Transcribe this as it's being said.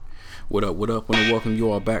What up? What up? Want to welcome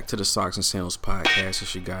you all back to the Socks and Sandals podcast.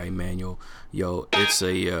 It's your guy Emmanuel. Yo, it's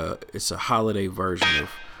a holiday version of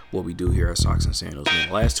what we do here at Socks and Sandals. Man,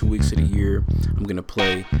 the last 2 weeks of the year, I'm gonna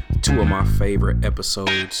play two of my favorite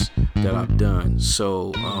episodes that I've done.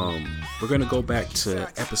 So we're gonna go back to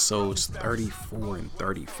episodes 34 and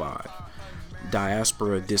 35.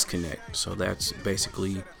 Diaspora Disconnect. So that's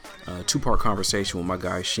basically a two-part conversation with my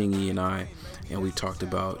guy Shingy and I. And we talked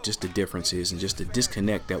about just the differences and just the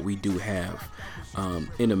disconnect that we do have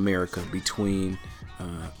in America between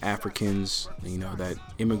Africans, that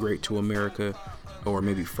immigrate to America, or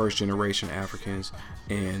maybe first generation Africans,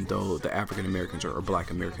 and though the African Americans or Black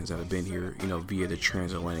Americans that have been here, via the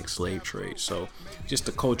transatlantic slave trade. So just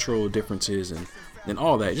the cultural differences and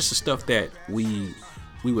all that, just the stuff that we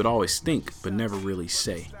would always think but never really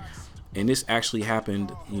say. And this actually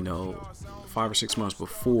happened, 5 or 6 months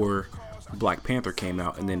before Black Panther came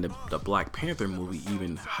out, and then the Black Panther movie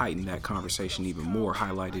even heightened that conversation even more,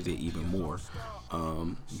 highlighted it even more.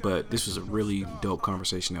 But this was a really dope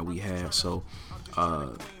conversation that we had. So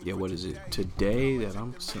what is it today that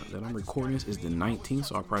I'm recording? This is the 19th,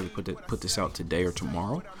 so I'll probably put this out today or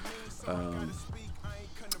tomorrow.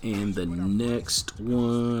 And the next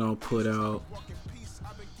one I'll put out,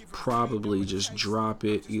 probably just drop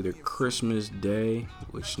it either Christmas Day,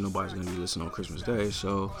 which nobody's gonna be listening on Christmas Day,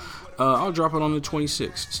 so I'll drop it on the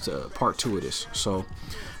 26th, part 2 of this. So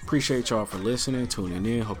appreciate y'all for listening, tuning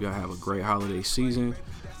in. Hope y'all have a great holiday season,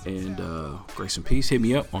 and grace and peace. Hit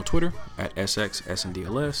me up on Twitter at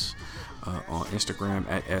SXSNDLS, on Instagram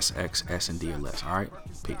at SXSNDLS. All right,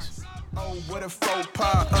 peace. Oh, what a faux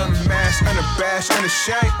pas, unmasked, unabashed,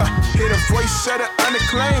 unashamed. Hear the voice of the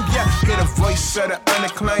unacclaimed, yeah. Hear the voice of the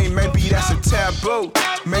unacclaimed. Maybe that's a taboo,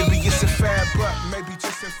 maybe it's a fad, but maybe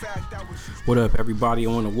just in fact that was. What up, everybody? I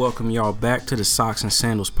want to welcome y'all back to the Socks and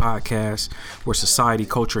Sandals podcast, where society,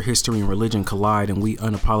 culture, history, and religion collide, and we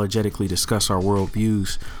unapologetically discuss our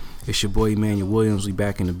worldviews. It's your boy Emmanuel Williams. We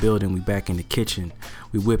back in the building. We back in the kitchen.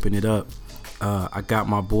 We whipping it up. I got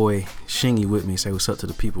my boy Shingy with me. Say what's up to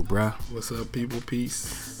the people, bruh. What's up, people?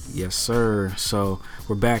 Peace. Yes, sir. So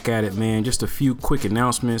we're back at it, man. Just a few quick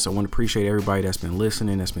announcements. I want to appreciate everybody that's been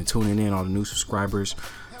listening, that's been tuning in, all the new subscribers.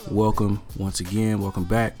 Welcome once again. Welcome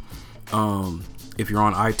back. If you're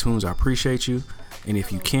on iTunes, I appreciate you. And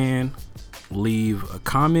if you can, leave a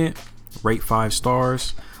comment, rate 5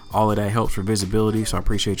 stars. All of that helps for visibility, so I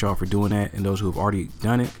appreciate y'all for doing that. And those who have already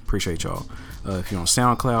done it, appreciate y'all. If you're on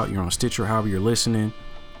SoundCloud, you're on Stitcher, however you're listening,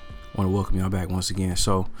 I want to welcome y'all back once again.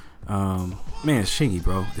 So, man, Shingy,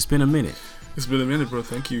 bro, it's been a minute. It's been a minute, bro.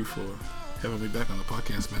 Thank you for having me back on the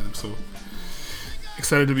podcast, man. I'm so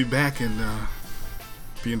excited to be back and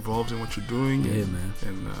be involved in what you're doing. Yeah, and, man.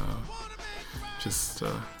 And just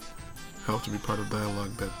help to be part of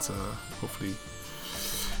dialogue that hopefully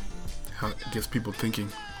gets people thinking.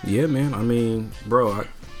 Yeah, man. I mean, bro,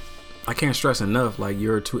 I can't stress enough, like,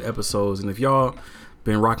 your 2 episodes. And if y'all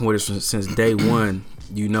been rocking with us since day one,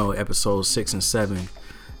 episodes 6 and 7,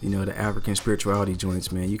 the African spirituality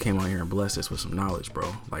joints, man, you came on here and blessed us with some knowledge,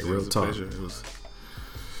 bro. Like, real talk. Pleasure. It was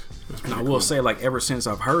and I will say, like, ever since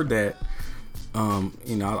I've heard that,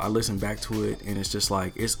 I listen back to it, and it's just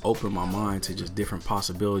like, it's opened my mind to just different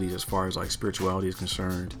possibilities as far as like spirituality is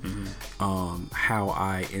concerned. Mm-hmm. How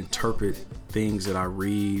I interpret things that I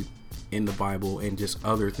read in the Bible and just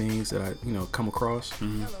other things that I come across.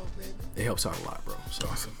 Mm-hmm. It helps out a lot, bro. So,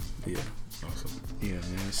 awesome. Yeah. Awesome. Yeah,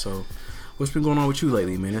 man. So what's been going on with you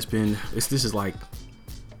lately, man? This is like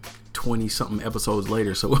 20 something episodes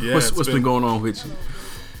later. So what's been going on with you?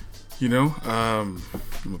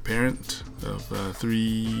 I'm a parent of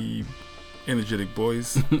 3 energetic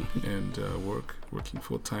boys and working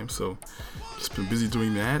full time. So just been busy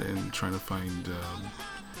doing that and trying to find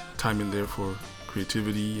time in there for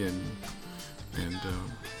creativity and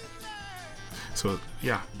so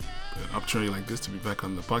yeah, an opportunity like this to be back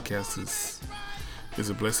on the podcast is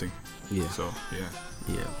a blessing. Yeah. So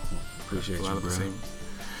yeah. Appreciate a lot of bro. the same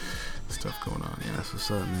stuff going on. Yeah. That's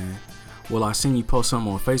what's up, man. Well, I seen you post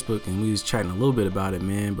something on Facebook, and we was chatting a little bit about it,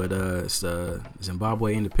 man. But it's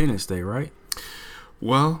Zimbabwe Independence Day, right?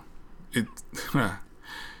 Well,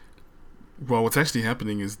 what's actually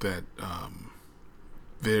happening is that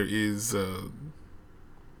there is a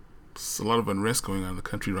lot of unrest going on in the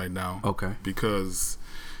country right now. Okay. Because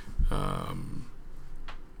the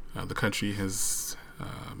country has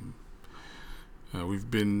we've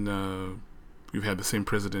had the same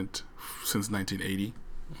president since 1980.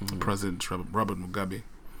 Mm-hmm. President Robert Mugabe,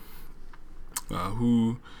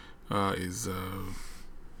 who is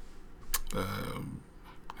I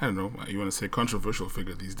don't know, you want to say controversial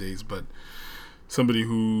figure these days, but somebody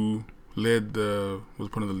who was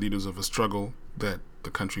one of the leaders of a struggle that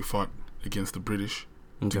the country fought against the British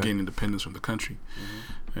to gain independence from the country.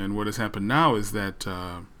 And what has happened now is that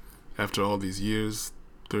after all these years,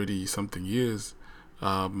 30-something years,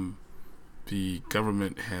 the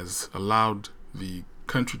government has allowed the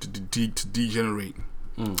country to degenerate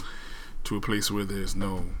to a place where there's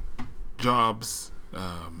no jobs,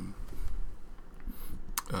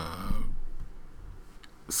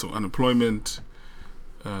 so unemployment,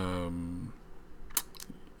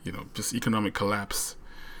 just economic collapse.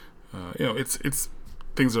 It's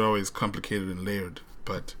things are always complicated and layered,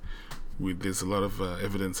 but there's a lot of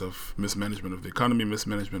evidence of mismanagement of the economy,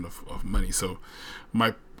 mismanagement of money. So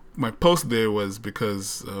my post there was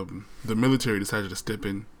because the military decided to step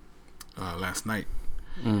in last night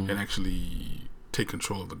and actually take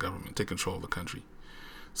control of the government, take control of the country.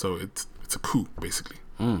 So it's a coup, basically.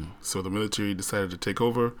 So the military decided to take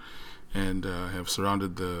over and have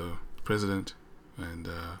surrounded the president, and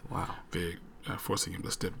they are forcing him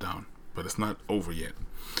to step down. But it's not over yet.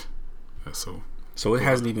 So it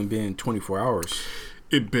hasn't even been 24 hours.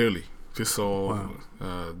 It barely. This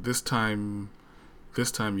time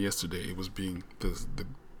yesterday, it was being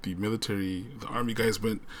the military, the army guys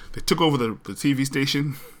went. They took over the TV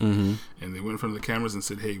station, and they went in front of the cameras and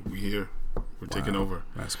said, "Hey, we're here. We're taking over."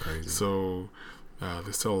 That's crazy. So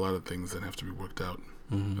there's still a lot of things that have to be worked out.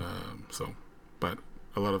 But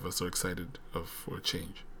a lot of us are excited for a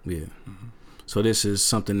change. Yeah. So this is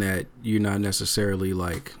something that you're not necessarily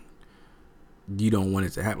like, you don't want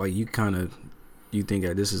it to happen. Like you think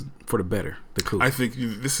that this is for the better, the coup. I think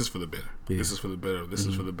this is for the better. Yeah. This is for the better. This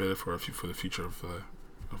is for the better for the future of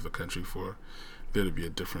the country, for there to be a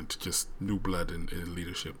different, just new blood in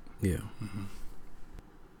leadership. Yeah.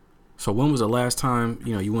 So when was the last time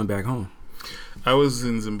you went back home? I was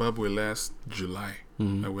in Zimbabwe last July.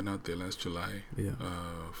 I went out there last July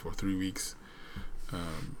for 3 weeks.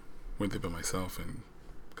 Went there by myself and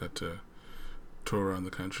got to tour around the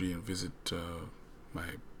country and visit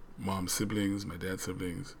my mom's siblings, my dad's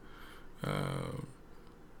siblings,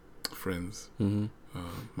 friends,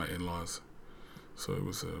 my in-laws. So it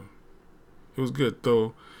was good,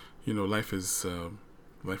 though. Life is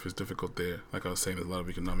difficult there. Like I was saying, there's a lot of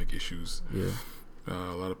economic issues. Yeah.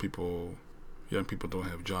 A lot of young people don't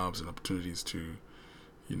have jobs and opportunities to,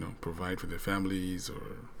 provide for their families or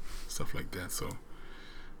stuff like that. So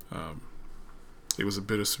it was a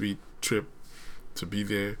bittersweet trip to be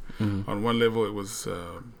there. On one level, it was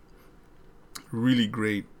really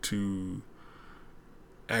great to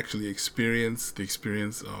actually experience the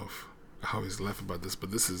experience of, I always laugh about this,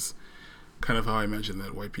 but this is kind of how I imagine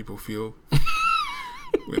that white people feel.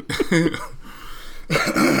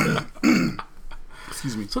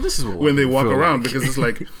 Excuse me. So this is when they walk around, because it's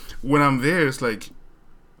like, when I'm there, it's like,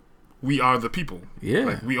 we are the people. Yeah.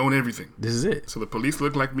 Like, we own everything. This is it. So the police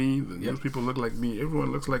look like me, the news people look like me,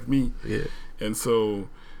 everyone looks like me. Yeah. And so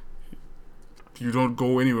you don't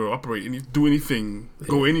go anywhere, do anything,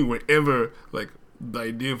 go anywhere ever. Like, the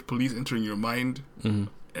idea of police entering your mind and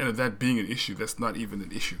that being an issue, that's not even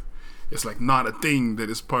an issue. It's like not a thing that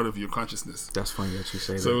is part of your consciousness. That's funny that you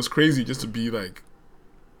say that. So it was crazy just to be like,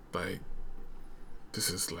 this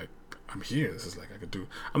is like, I'm here. This is like,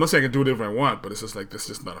 I'm not saying I can do whatever I want, but it's just like, that's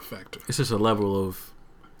just not a factor. It's just a level of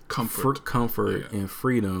comfort and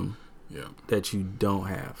freedom that you don't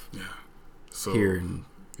have here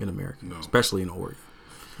in America, especially in Oregon.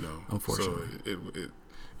 No, unfortunately.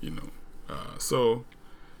 So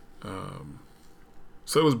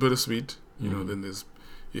so it was bittersweet. Then there's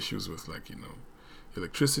issues with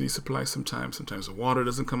electricity supply. Sometimes the water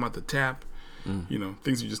doesn't come out the tap.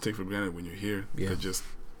 Things you just take for granted when you're here. That just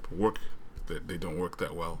work. That they don't work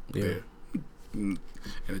that well there, and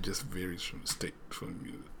it just varies from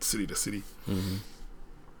city to city.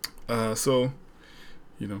 So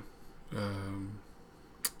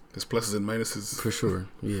there's pluses and minuses for sure.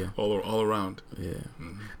 Yeah, all around. Yeah,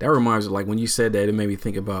 that reminds me. Like when you said that, it made me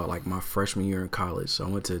think about like my freshman year in college. So I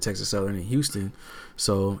went to Texas Southern in Houston,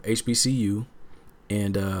 so HBCU,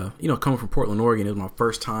 and coming from Portland, Oregon, it was my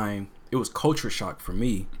first time. It was culture shock for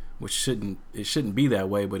me, which shouldn't be that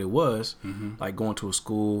way, but it was. Like going to a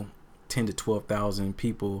school, 10 to 12,000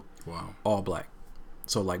 people, all black.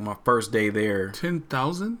 So like my first day there,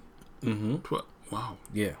 10,000. Wow.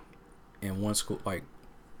 Yeah, in one school, like.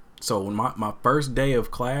 So when my first day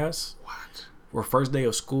of class, or first day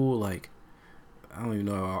of school, like, I don't even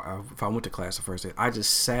know if I went to class the first day. I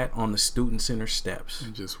just sat on the student center steps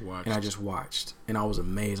and just watched. And I just watched, and I was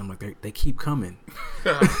amazed. I'm like, they keep coming.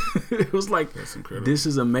 It was like, that's incredible. This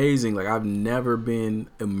is amazing. Like I've never been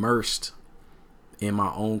immersed in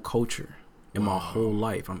my own culture in my whole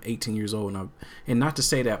life. I'm 18 years old, and not to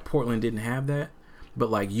say that Portland didn't have that, but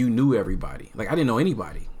like you knew everybody. Like I didn't know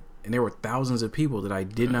anybody, and there were thousands of people that I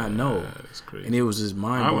did not know. That's crazy. And it was just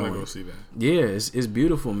mind blowing. I want to go see that. Yeah, it's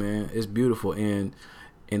beautiful, man. It's beautiful, and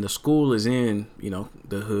the school is in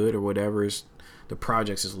the hood or whatever. The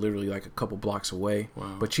projects is literally like a couple blocks away.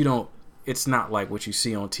 Wow. But you don't. It's not like what you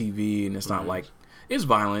see on TV, and it's not like it's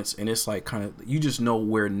violence, and it's like kind of you just know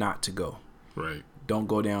where not to go. Right. Don't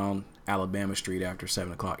go down Alabama Street after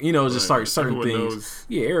 7:00. Just like certain Everyone things. knows.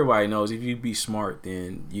 Yeah, everybody knows. If you be smart,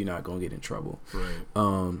 then you're not gonna get in trouble. Right.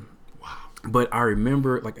 Wow. But I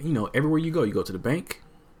remember, like everywhere you go to the bank.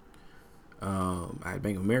 I had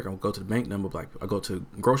Bank of America. I would go to the bank. And I'm like, I go to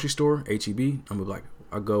grocery store, HEB. I'm like,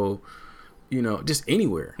 I go, just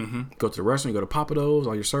anywhere. Mm-hmm. Go to the restaurant. You go to Papa Do's.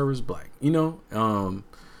 All your servers black. Go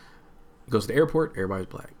to the airport. Everybody's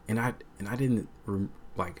black. And I didn't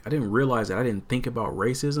I didn't realize that I didn't think about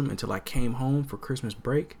racism until I came home for Christmas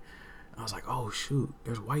break. I was like, oh shoot,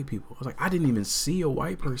 there's white people. I was like, I didn't even see a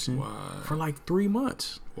white person for like 3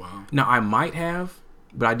 months. Wow. Now I might have,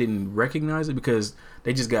 but I didn't recognize it because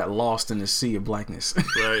they just got lost in the sea of blackness.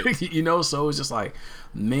 Right. So it's just like,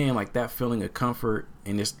 man, like that feeling of comfort,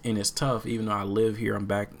 and it's tough. Even though I live here, I'm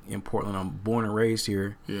back in Portland. I'm born and raised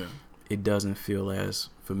here. Yeah. It doesn't feel as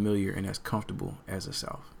familiar and as comfortable as the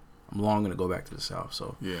South. I'm longing to go back to the South,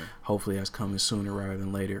 so hopefully that's coming sooner rather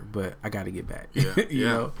than later. But I got to get back. Yeah, you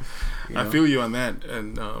know? I feel you on that,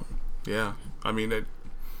 and I mean,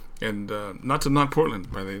 not to knock Portland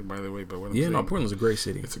by the way, but what I'm saying, Portland's a great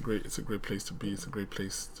city. It's a great place to be. It's a great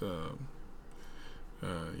place, But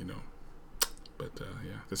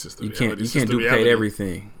this is the reality. You can't duplicate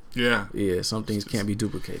everything. Yeah, Some things can't be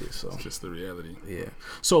duplicated. So it's just the reality. Yeah.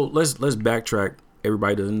 So let's backtrack.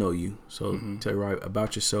 Everybody doesn't know you, so tell everybody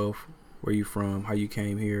about yourself, where you from, how you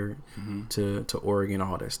came here to Oregon,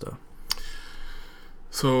 all that stuff.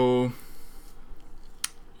 So,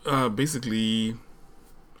 basically,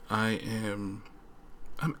 I'm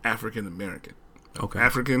African American. Okay.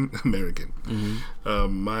 African American.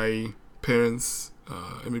 Mm-hmm. My parents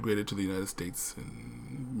immigrated to the United States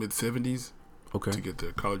in mid-70s. Okay. To get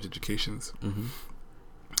their college educations. Mm-hmm.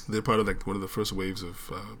 They're part of one of the first waves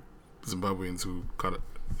of Zimbabweans who got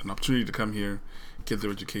an opportunity to come here, get their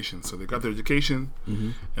education. So they got their education,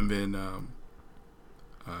 and then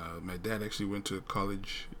my dad actually went to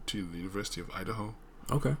college to the University of Idaho.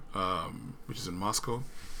 Okay. Which is in Moscow,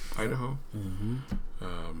 Idaho. Mm-hmm.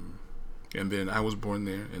 And then I was born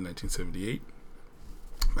there in 1978.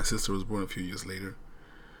 My sister was born a few years later.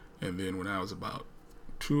 And then when I was about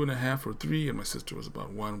 2.5 or 3, and my sister was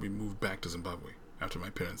about 1, we moved back to Zimbabwe after my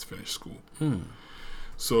parents finished school.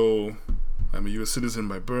 So I'm a U.S. citizen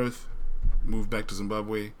by birth, moved back to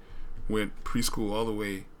Zimbabwe, went preschool all the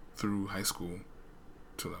way through high school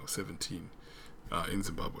till I was 17 in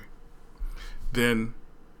Zimbabwe. Then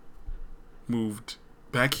moved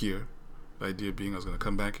back here, the idea being I was going to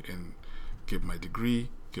come back and get my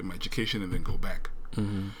degree, get my education, and then go back.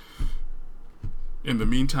 Mm-hmm. In the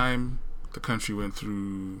meantime, the country went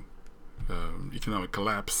through economic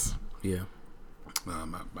collapse. Yeah.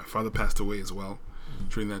 My father passed away as well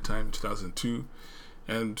during that time, 2002.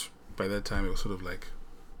 And by that time, it was sort of like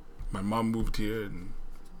my mom moved here, and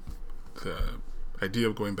the idea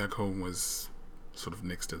of going back home was sort of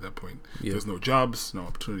nixed at that point. Yeah. There's no jobs, no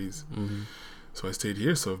opportunities. Mm-hmm. So I stayed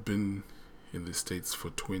here. So I've been in the States for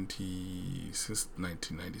since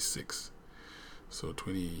 1996. So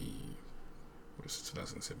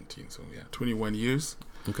 2017. So 21 years.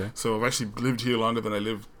 Okay. So I've actually lived here longer than I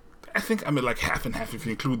lived. I think I'm at like half and half if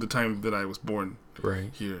you include the time that I was born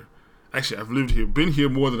here. Actually, I've been here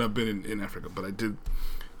more than I've been in Africa, but I did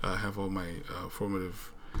have all my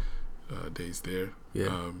formative days there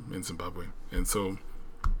in Zimbabwe. And so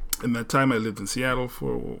in that time, I lived in Seattle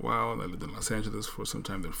for a while, and I lived in Los Angeles for some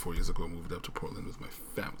time. Then 4 years ago, I moved up to Portland with my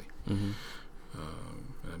family. Mm-hmm.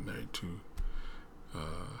 And I'm married to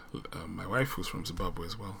my wife, who's from Zimbabwe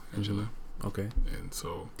as well, Angela. Mm-hmm. Okay. And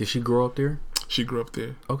so... Did she grow up there? She grew up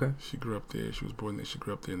there. Okay. She grew up there. She was born there. She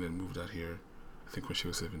grew up there and then moved out here, I think when she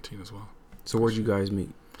was 17 as well. So where'd you guys meet?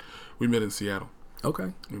 We met in Seattle.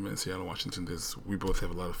 Okay. We met in Seattle, Washington. We both have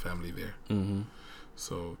a lot of family there. Mm-hmm.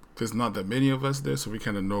 So there's not that many of us there, so we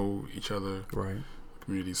kind of know each other. Right. The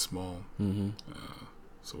community's small. Mm-hmm.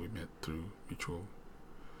 So we met through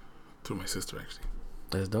my sister, actually.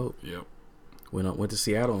 That's dope. Yep. Went to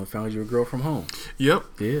Seattle and found you a girl from home.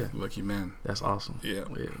 Yep. Yeah. Lucky man. That's awesome. Yeah.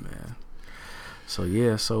 Yeah, man. So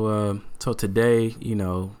so today,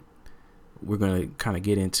 we're gonna kind of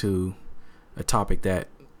get into a topic that,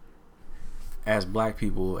 as Black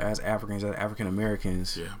people, as Africans, as African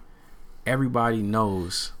Americans, everybody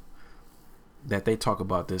knows that they talk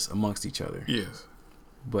about this amongst each other. Yes.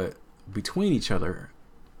 But between each other,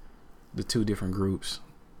 the two different groups,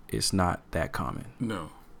 it's not that common. No.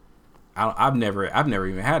 I've never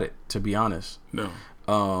even had it, to be honest. No.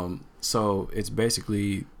 So it's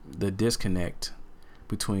basically the disconnect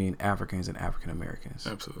between Africans and African Americans.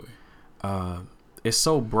 Absolutely. It's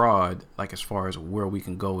so broad, like as far as where we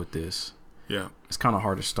can go with this. Yeah. It's kind of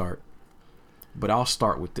hard to start, but I'll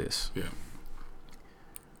start with this. Yeah.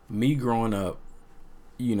 Me growing up,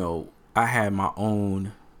 you know, I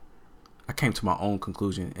came to my own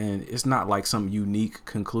conclusion, and it's not like some unique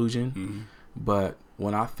conclusion, Mm-hmm. but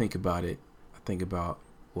when I think about it, I think about,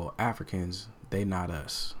 well, Africans, they not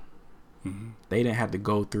us. Mm-hmm. They didn't have to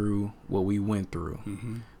go through what we went through.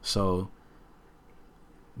 Mm-hmm. So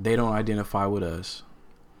they don't identify with us,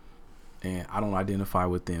 and I don't identify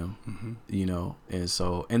with them, Mm-hmm. you know? And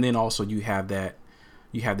so, and then also you have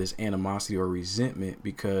this animosity or resentment,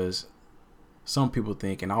 because some people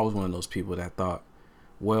think, and I was one of those people that thought,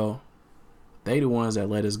 well, they the ones that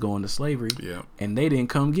let us go into slavery, Yeah. and they didn't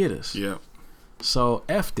come get us. Yeah. So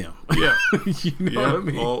F them. Yeah. You know what I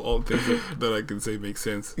mean? All things that I can say make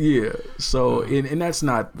sense. Yeah. So, and that's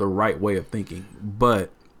not the right way of thinking. But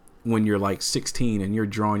when you're like 16 and you're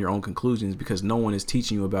drawing your own conclusions because no one is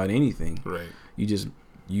teaching you about anything, Right.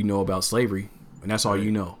 You know about slavery, and that's all Right.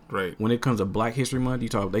 you know. Right. When it comes to Black History Month, they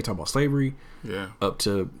talk about slavery Yeah. up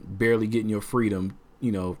to barely getting your freedom,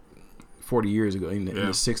 you know, 40 years ago in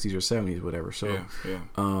the 60s or 70s, whatever. So, Yeah.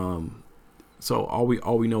 so all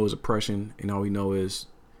we know is oppression, and all we know is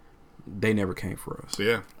they never came for us.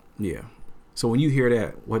 Yeah. Yeah. So when you hear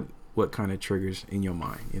that, what kind of triggers in your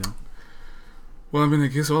mind, you know? Well, I mean, I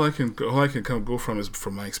guess all I can kind of go from is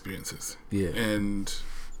from my experiences. Yeah. And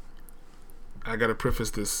I gotta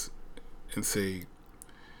preface this and say,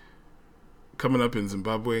 coming up in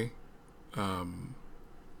Zimbabwe,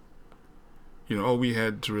 you know, all we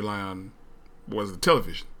had to rely on was the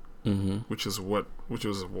television, Mm-hmm. which was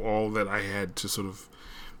all that I had to sort of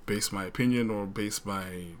base my opinion or base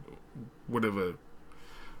my whatever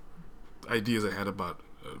ideas I had about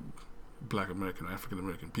Black American, African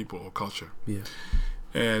American people or culture. Yeah.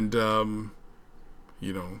 And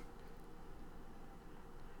you know,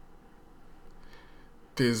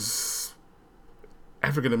 there's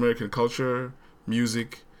African American culture,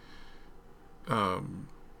 music,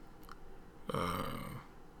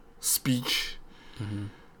 speech. Mm-hmm.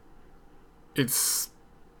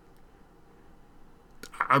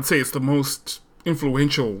 I'd say it's the most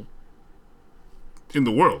influential in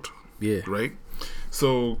the world, Yeah. right?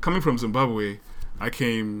 So coming from Zimbabwe, I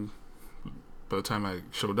came, by the time I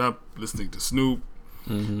showed up, listening to Snoop,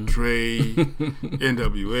 Mm-hmm. Dre,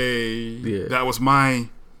 NWA. Yeah. That was my,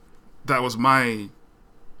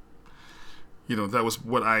 you know, that was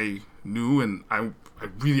what I knew, and I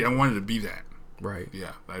wanted to be that. Right.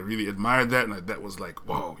 Yeah, I really admired that, and that was like,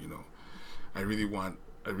 whoa, you know, I really want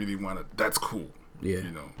to. That's cool. Yeah. You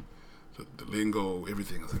know, the lingo,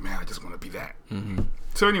 everything. I was like, man, I just want to be that. Mm-hmm.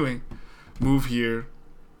 So anyway, moved to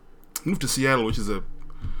Seattle, which was a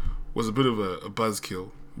bit of a buzzkill,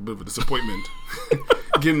 a bit of a disappointment.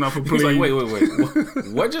 Getting off a plane. He's like, wait.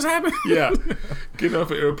 What just happened? Yeah, getting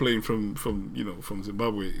off an airplane from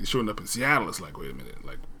Zimbabwe, showing up in Seattle. It's like, wait a minute,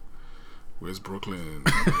 like, where's Brooklyn?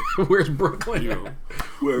 Like, Where's Brooklyn? you know,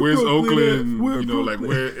 where's Oakland? You know, like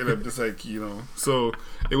where? And I'm just like, you know, so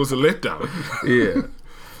it was a letdown. Yeah.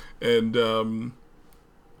 And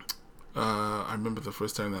I remember the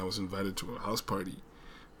first time that I was invited to a house party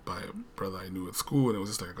by a brother I knew at school, and it was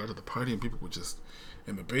just like I got to the party and people were just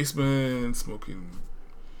in the basement smoking.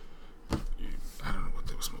 I don't know what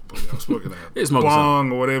they were smoking, but I was smoking like a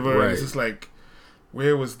bong or whatever. Right. It's just like,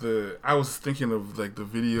 where was I was thinking of like the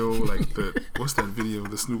video, like what's that video?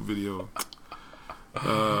 The Snoop video.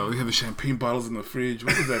 We had the champagne bottles in the fridge.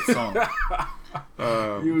 What was that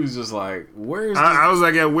song? He was just like, where's I was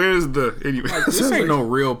like, yeah, where's the anyway? like, this ain't no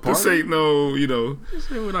real party. This ain't no, you know.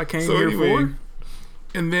 This ain't what I came So here anyway, for.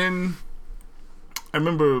 and then I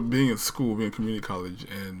remember being in school, being in community college,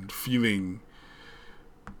 and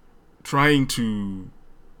trying to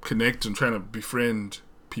connect and trying to befriend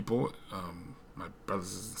people, my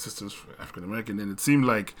brothers and sisters, African American, and it seemed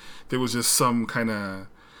like there was just some kind of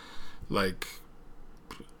like,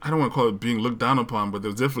 I don't want to call it being looked down upon, but there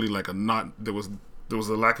was definitely like there was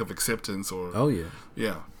a lack of acceptance or Oh yeah.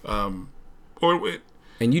 yeah, And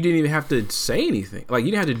you didn't even have to say anything. Like,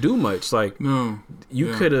 you didn't have to do much. Like, no, you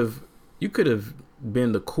yeah. could have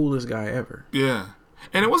been the coolest guy ever. Yeah,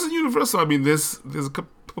 and it wasn't universal. I mean, there's a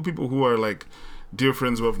couple people who are like dear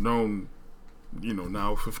friends who have known, you know,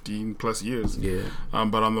 now 15 plus years. Yeah.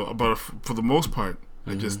 But for the most part,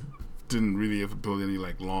 I just didn't really ever build any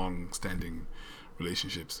like long-standing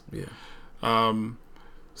relationships. Yeah.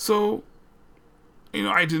 So,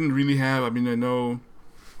 I didn't really have. I mean, I know,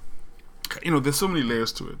 there's so many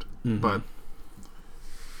layers to it, but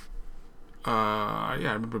I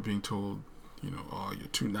remember being told, oh, you're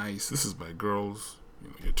too nice. This is by girls.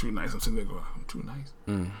 You're too nice. I'm sitting there going, I'm too nice.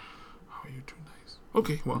 How are you too nice?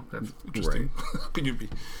 Okay, well, that's interesting. How could you be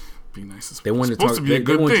nice? They want to talk. They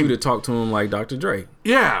want you to talk to him like Dr. Dre.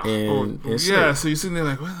 Yeah. And yeah. So you're sitting there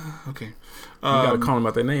like, well, okay. You got to call him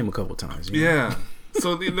out their name a couple times. Yeah.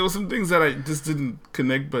 So there were some things that I just didn't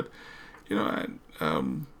connect, but I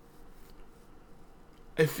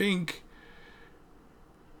think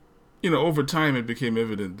over time it became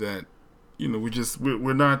evident that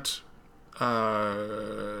we're not.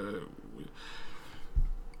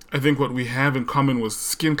 I think what we have in common was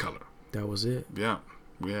skin color. That was it. Yeah,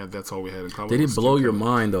 that's all we had in common. Did it blow your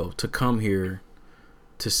mind though to come here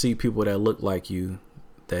to see people that look like you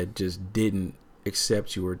that just didn't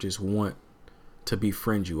accept you or just want to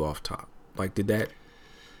befriend you off top? Like, did that?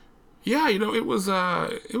 Yeah, it was.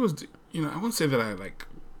 I wouldn't say that I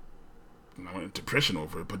went into depression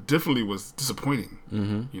over it, but definitely was disappointing.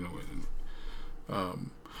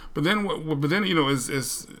 But then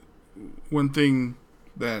is one thing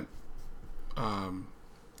that I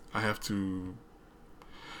have to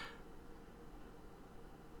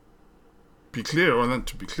be clear, or not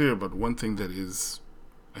to be clear, but one thing that is,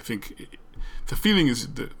 I think, the feeling is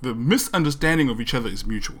the misunderstanding of each other is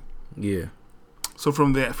mutual. Yeah. So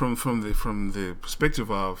from the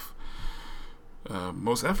perspective of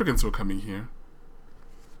most Africans who are coming here,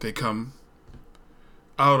 they come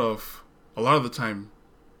out of a lot of the time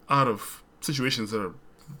out of situations that are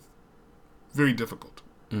very difficult,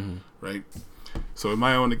 right? So in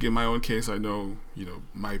my own case, I know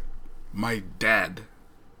my dad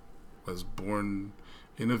was born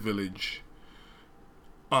in a village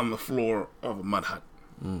on the floor of a mud hut.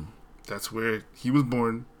 That's where he was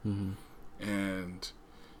born, and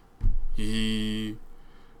I'm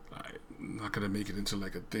not gonna make it into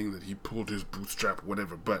like a thing that he pulled his bootstrap,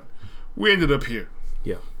 whatever. But we ended up here.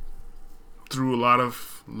 Yeah. Through a lot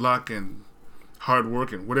of luck and hard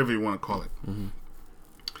work and whatever you want to call it.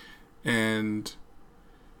 And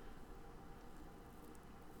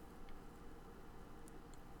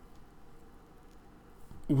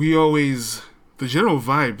we always, the general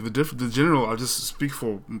vibe, the general, I'll just speak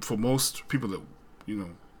for most people that,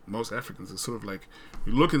 most Africans, it's sort of like,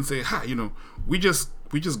 we look and say, we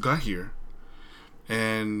just got here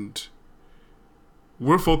and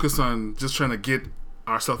we're focused on just trying to get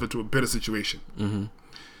ourselves into a better situation.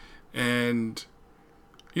 And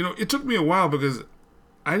it took me a while because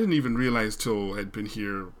I didn't even realize till I'd been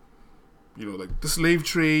here, like the slave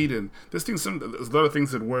trade and there's a lot of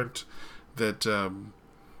things that weren't that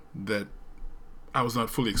I was not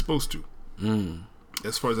fully exposed to,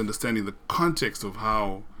 as far as understanding the context of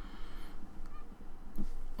how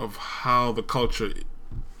the culture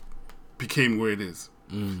became where it is.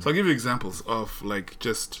 So I'll give you examples of like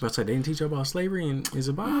just. But they didn't teach you about slavery and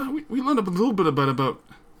Zimbabwe? We learned a little bit about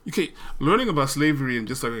learning about slavery and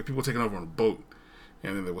just like people taking over on a boat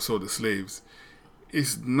and then they were sold as slaves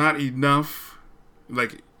is not enough.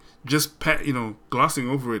 Like just glossing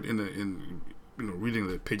over it in reading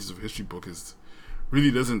the pages of a history book is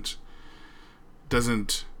really doesn't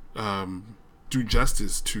do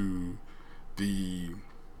justice to the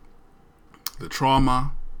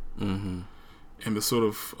trauma. And the sort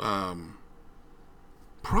of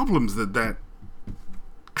problems that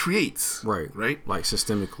creates, right? Like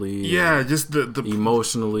systemically, just the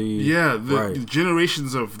emotionally, the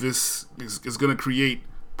generations of this is going to create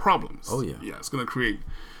problems. Oh yeah, it's going to create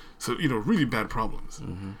really bad problems.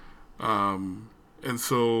 And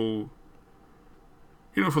so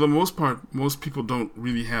for the most part, most people don't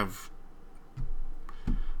really have.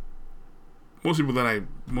 Most people that I've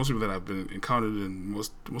been encountered, and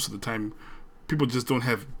most of the time, people just don't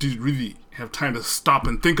really have time to stop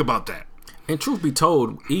and think about that. And truth be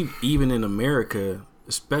told, even in America,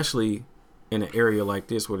 especially in an area like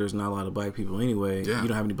this where there's not a lot of black people anyway, you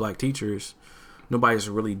don't have any black teachers, nobody's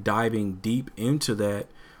really diving deep into that.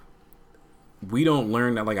 We don't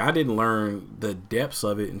learn that. Like, I didn't learn the depths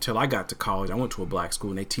of it until I got to college. I went to a black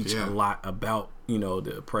school and they teach a lot about,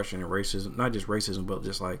 the oppression and racism, not just racism, but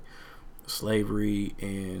just like slavery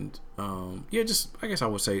and just I guess I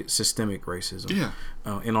would say systemic racism,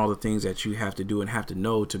 and all the things that you have to do and have to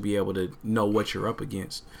know to be able to know what you're up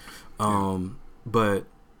against. But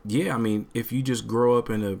I mean, if you just grow up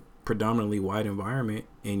in a predominantly white environment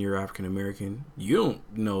and you're African American, you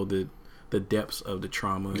don't know the depths of the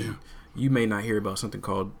trauma. You may not hear about something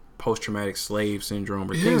called post-traumatic slave syndrome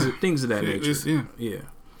or Yeah. things of that nature. Yeah. Yeah.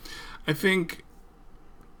 I think,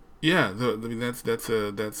 yeah. I mean, that's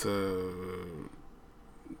a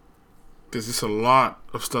there's just a lot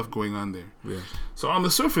of stuff going on there. Yeah. So on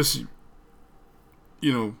the surface,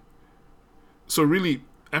 you know, so really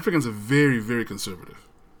Africans are very, very conservative.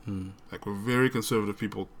 Like we're very conservative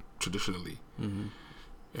people traditionally,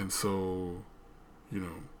 and so, you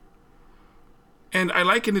know, and I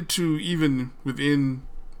liken it to even within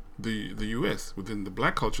the U.S. within the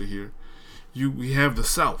black culture here, we have the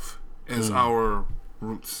South as our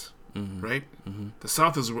roots, right? The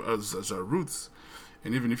South is our roots,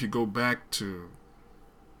 and even if you go back to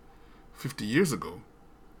 50 years ago,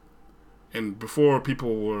 and before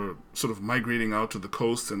people were sort of migrating out to the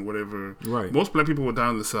coast and whatever, Right. most black people were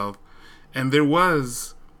down in the South, and there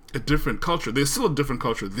was a different culture. There's still a different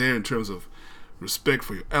culture there in terms of respect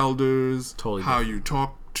for your elders, Totally how different. you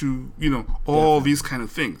talk to, you know, all these kind of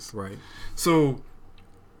things. Right. So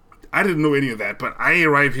I didn't know any of that, but I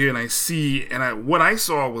arrived here and I see, and what I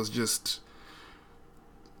saw was just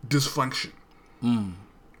dysfunction.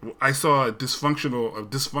 I saw a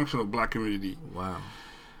dysfunctional black community. Wow.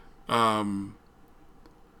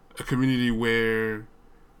 A community where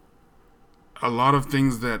a lot of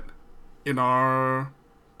things that in our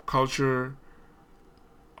culture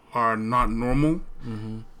are not normal,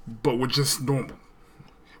 but were just normal.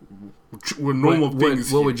 Were normal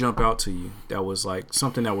things. What here. would jump out to you that was like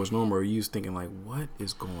something that was normal, or you was thinking like, what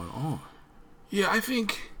is going on? Yeah, I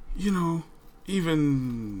think, you know,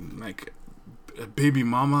 even like a baby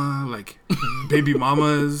mama, like baby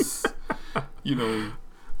mamas, you know,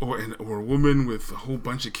 or a woman with a whole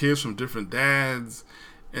bunch of kids from different dads,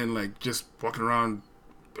 and like just walking around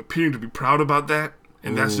appearing to be proud about that,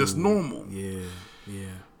 and that's just normal. Yeah. Yeah.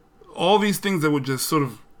 All these things that were just sort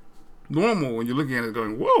of normal when you're looking at it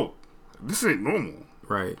going, whoa, this ain't normal.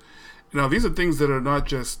 Right. Now, these are things that are not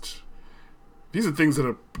just, these are things that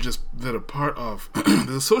are part of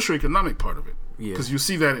the socioeconomic part of it. Yeah. Because you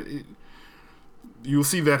see that, you'll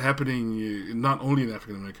see that happening not only in the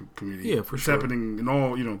African American community. Yeah, for it's sure. happening in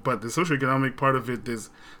all, you know, but the socioeconomic part of it, there's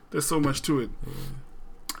so much to it.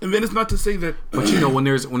 And then it's not to say that, But you know, when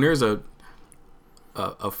there's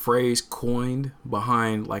a phrase coined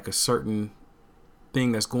behind like a certain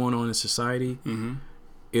thing that's going on in society,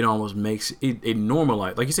 it almost makes it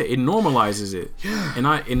normalize. Like you said, it normalizes it. Yeah.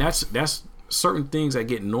 And that's certain things that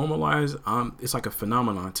get normalized. It's like a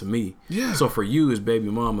phenomenon to me. Yeah. So for you as baby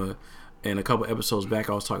mama, and a couple episodes back,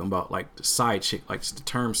 I was talking about like the side chick, like the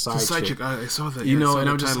term side chick. I saw that. You yeah, I know, saw and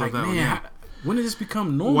the I'm just title like, of that one, man, yeah. when did this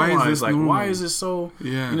become Why normalized? is this Like, normal? why is this so?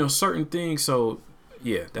 Yeah. You know, certain things. So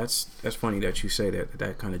yeah, that's funny that you say that.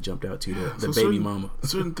 That kind of jumped out to you, the So baby certain, mama.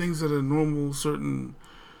 certain things that are normal, certain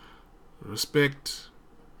respect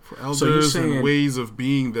for you're elders saying- and ways of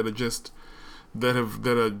being that are just that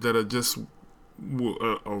are just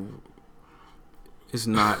It's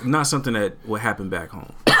not something that would happen back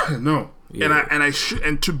home. no. Yeah.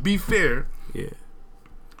 And to be fair, Yeah.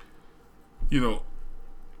 you know,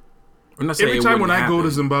 I'm not saying every it time when wouldn't I go to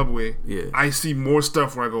happen. Zimbabwe, Yeah. I see more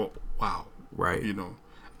stuff where I go, wow, Right. you know.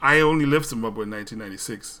 I only left Zimbabwe in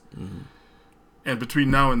 1996. Mm-hmm. And between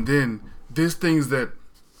now and then, there's things that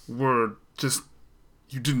were just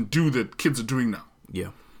you didn't do that kids are doing now. Yeah.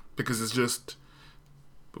 Because it's just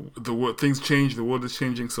the world, things change, the world is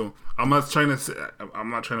changing. So I'm not trying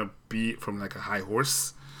to be from like a high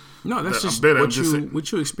horse. No, that's I'm just better, I'm what just you saying-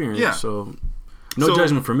 what you experience. Yeah. So no So-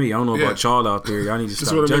 judgment for me. I don't know yeah. about y'all out there. Y'all need to Just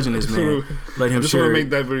stop wanna judging make- this man. Let him I just share. want to make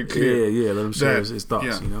that very clear. Yeah. Let him share that- his thoughts.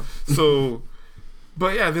 yeah. You know. So,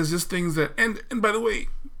 but yeah, there's just things that, and by the way,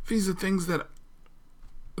 these are things that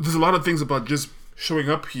there's a lot of things about just showing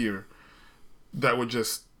up here that were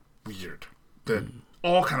just weird. That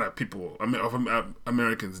all kind of people,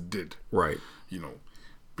 Americans did. Right. You know,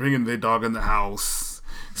 bringing their dog in the house,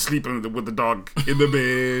 sleeping with the dog in the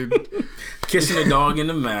bed, Kissing a dog in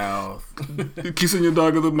the mouth. kissing your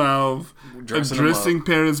dog in the mouth, Dressing 'em addressing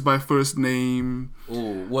parents by first name.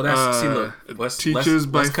 Ooh, well, that's see. Look, teachers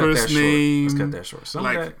by cut first that short. name. Let's cut that short. Some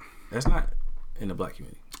of Like- that's not in the black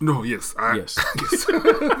community. No, yes, Yes,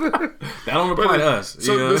 that don't apply to us.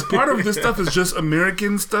 So you know? this part of this stuff is just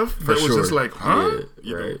American stuff that was sure. just like, huh? Yeah,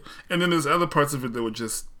 You know? right. And then there's other parts of it that were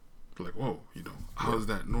just like, whoa, you know, how is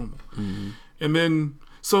that normal? And then,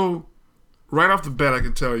 so right off the bat, I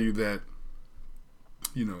can tell you that,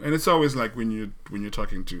 you know, and it's always like when you're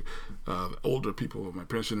talking to older people of my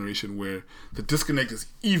parents' generation, where the disconnect is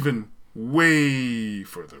even way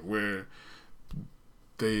further, where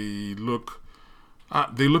they look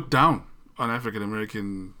down on African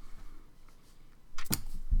American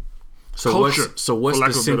So culture, what's for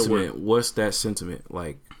lack the of a better sentiment? What's that sentiment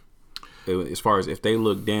like? as far as if they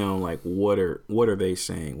look down, like what are they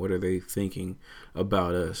saying? What are they thinking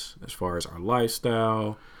about us as far as our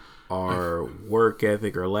lifestyle, our work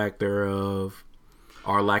ethic or lack thereof,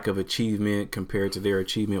 our lack of achievement compared to their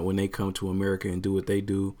achievement when they come to America and do what they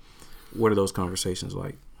do? What are those conversations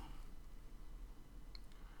like?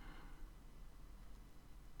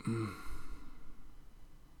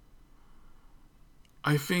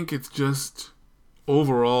 I think it's just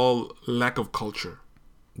overall lack of culture.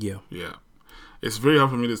 Yeah. Yeah. It's very hard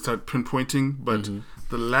for me to start pinpointing, but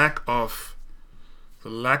the lack of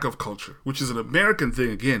culture, which is an American thing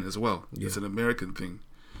again as well. Yeah. It's an American thing.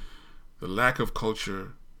 The lack of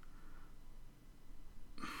culture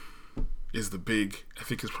is the big. I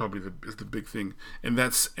think it's probably the big thing, and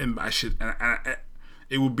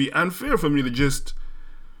it would be unfair for me to just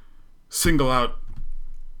single out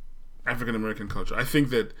African American culture. I think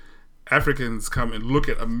that Africans come and look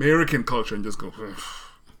at American culture and just go,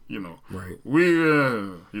 right? We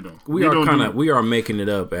are making it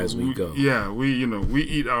up as we go. Yeah, we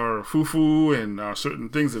eat our fufu and our certain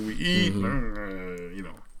things that we eat,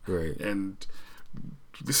 right? And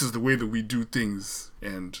this is the way that we do things,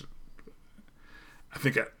 and I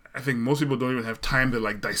think most people don't even have time to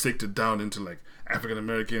like dissect it down into like African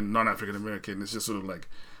American, non-African American. It's just sort of like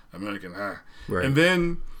American, right? And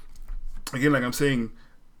then again, like I'm saying,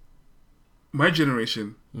 my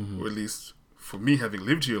generation, or at least for me, having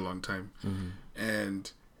lived here a long time,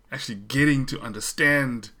 and actually getting to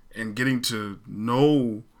understand and getting to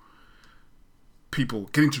know people,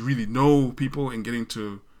 getting to really know people, and getting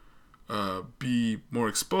to be more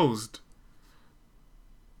exposed,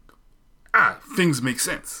 things make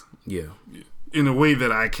sense. Yeah. In a way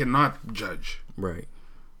that I cannot judge. Right.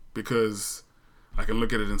 Because I can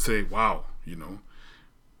look at it and say, wow, you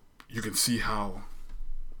can see how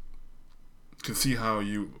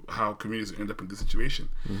communities end up in this situation.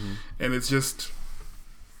 And it's just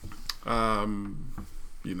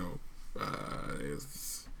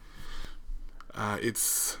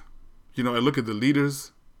it's I look at the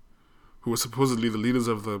leaders who are supposedly the leaders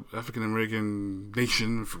of the African American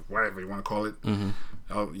nation, whatever you want to call it.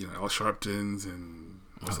 Al Sharptons and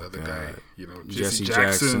what's the other guy? Jesse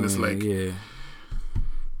Jackson. It's like,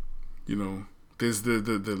 there's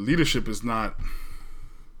the leadership is not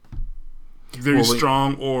very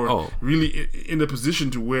strong or really in a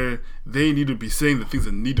position to where they need to be saying the things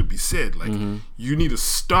that need to be said. Like, you need to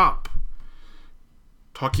stop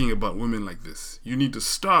talking about women like this. You need to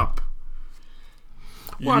stop.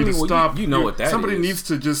 Stop. You know what that somebody is. Needs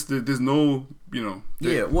to just. There's no.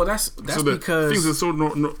 That's so because things are so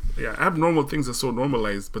abnormal things are so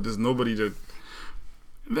normalized, but there's nobody to.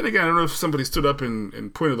 And then again, I don't know if somebody stood up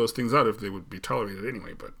and pointed those things out, if they would be tolerated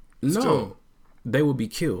anyway. But still, they will be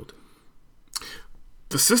killed.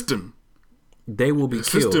 The system. They will be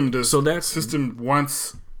killed. System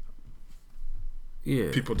wants.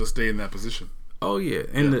 People to stay in that position. Oh yeah,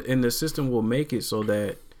 and the system will make it so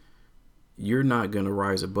that you're not going to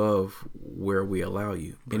rise above where we allow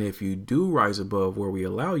you. Right. And if you do rise above where we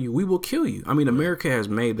allow you, we will kill you. I mean, America has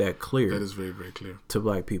made that clear. That is very, very clear. To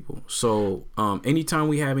black people. So anytime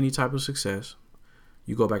we have any type of success,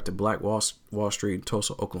 you go back to Black Wall Street in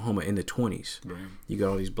Tulsa, Oklahoma in the 20s. Right. You got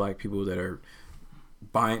all these black people that are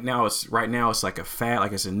buying. Right now it's like a fad,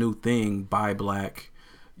 like it's a new thing. Buy black,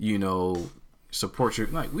 support your,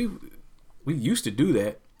 like we used to do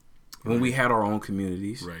that when we had our own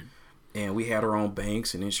communities. Right. And we had our own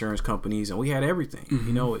banks and insurance companies, and we had everything,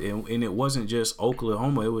 and it wasn't just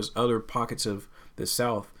Oklahoma. It was other pockets of the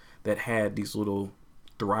South that had these little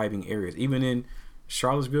thriving areas, even in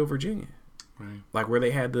Charlottesville, Virginia, right? Like where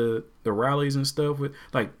they had the rallies and stuff with,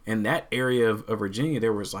 like in that area of Virginia,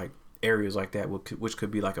 there was like areas like that which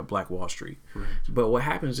could be like a Black Wall Street. Right. But what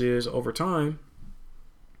happens is over time,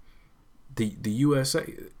 the USA,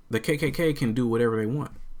 the KKK can do whatever they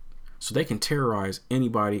want, so they can terrorize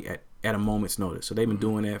anybody at a moment's notice. So they've been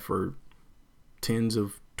doing that for tens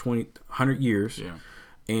of 100 years. Yeah.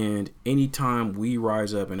 And anytime we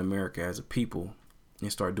rise up in America as a people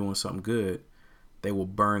and start doing something good, they will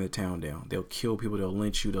burn the town down. They'll kill people. They'll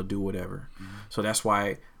lynch you. They'll do whatever. So that's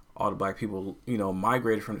why all the black people,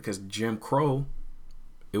 migrated from it, because Jim Crow,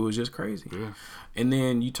 it was just crazy. Yeah. And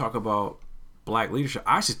then you talk about black leadership.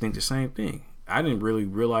 I just think the same thing. I didn't really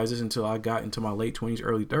realize this until I got into my late 20s,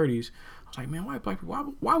 early 30s. I was like, man, why black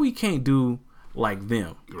people? Why we can't do like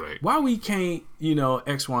them? Right. Why we can't,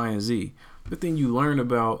 X, Y, and Z? But then you learn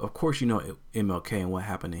about, of course, MLK and what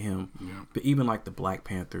happened to him. Yeah. But even like the Black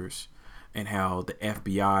Panthers and how the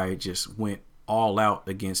FBI just went all out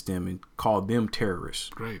against them and called them terrorists.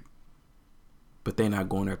 Right. But they're not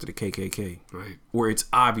going after the KKK. Right. Where it's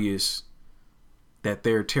obvious that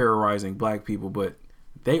they're terrorizing black people, but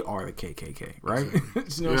they are the KKK, right?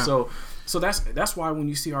 You know, Yeah. so that's why when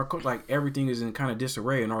you see our culture, like everything is in kind of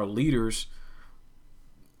disarray, and our leaders,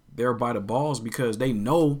 they're by the balls because they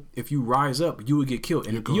know if you rise up, you would get killed,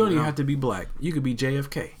 and you don't even down. have to be black. You could be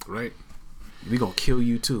JFK. Right. We gonna kill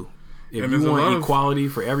you too. If And you there's a lot want of- equality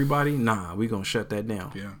for everybody, nah, we gonna shut that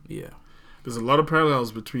down. Yeah. Yeah. There's a lot of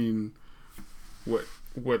parallels between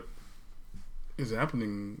what is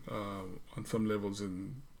happening on some levels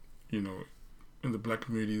in, you know, in the black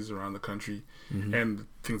communities around the country, and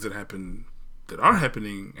things that are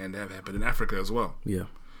happening and have happened in Africa as well. Yeah.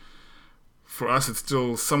 For us, it's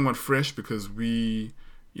still somewhat fresh because we,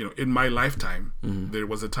 you know, in my lifetime, there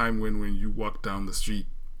was a time when you walked down the street,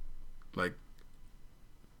 like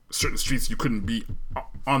certain streets you couldn't be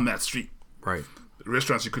on that street. Right.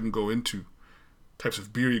 Restaurants you couldn't go into, types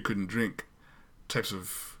of beer you couldn't drink, types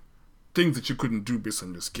of things that you couldn't do based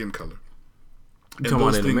on your skin color. You talking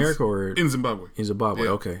about in America or in Zimbabwe? in Zimbabwe? Yeah,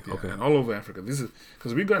 Okay. yeah, Okay. and all over Africa. This is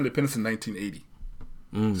because we got independence in 1980.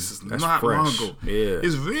 This is that's not long fresh. ago. Yeah.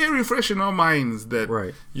 It's very fresh in our minds that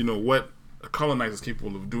Right. you know what a colonizer is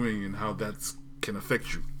capable of doing and how that can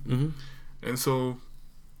affect you. And so,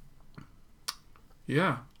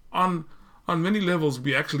 yeah, on many levels,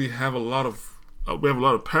 we actually have a lot of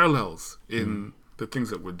parallels in the things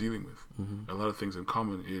that we're dealing with. A lot of things in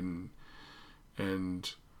common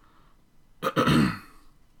and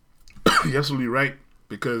you're absolutely right,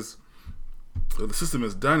 because what the system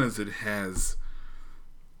has done is it has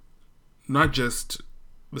not just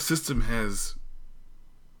the system has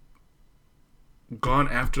gone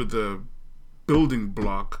after the building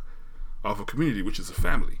block of a community, which is a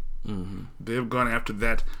family. They've gone after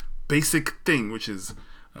that basic thing, which is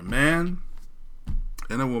a man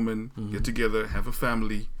and a woman get together, have a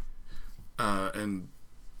family, and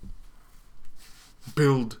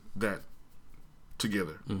build that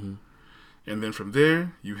together. And then from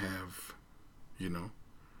there, you have, you know,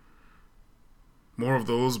 more of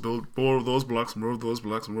those blocks, more of those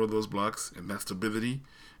blocks, and that stability.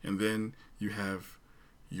 And then you have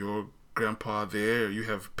your grandpa there, you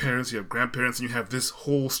have parents, you have grandparents, and you have this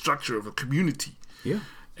whole structure of a community. Yeah.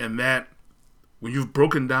 And that, when you've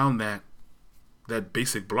broken down that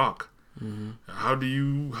basic block, how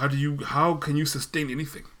can you sustain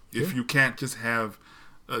anything if you can't just have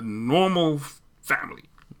a normal family?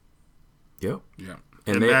 Yep. Yeah.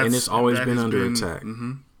 And it's always been under attack.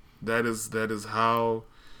 That is how,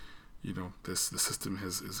 you know, the system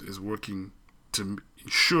is working to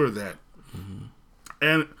ensure that,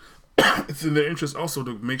 and it's in their interest also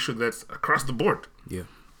to make sure that's across the board. Yeah.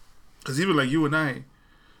 Because even like you and I,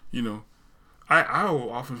 you know, I will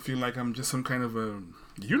often feel like I'm just some kind of a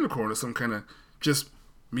unicorn or some kind of just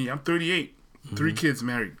me. I'm 38, 3 kids,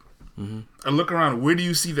 married. I look around. Where do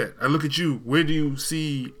you see that? I look at you. Where do you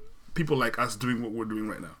see people like us doing what we're doing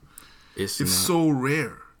right now? It's so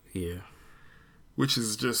rare. Yeah. Which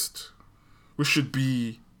is just, which should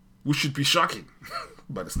be shocking,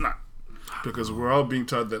 but it's not, because we're all being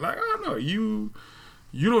taught that, like, oh no, you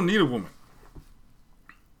don't need a woman,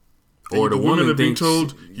 Or the woman are being thinks,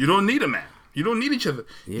 told you don't need a man, you don't need each other,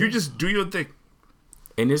 Yeah. you just do your thing,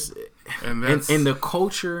 and it's and that's and the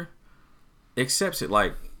culture accepts it,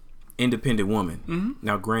 like independent woman.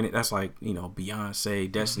 Now, granted, that's like, you know,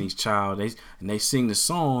 Beyonce, Destiny's Child. They sing the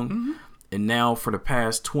song, and now for the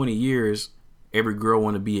past 20 years, every girl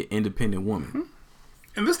want to be an independent woman.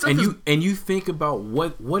 and this stuff And is, you think about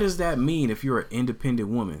what does that mean if you're an independent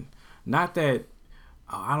woman? Not that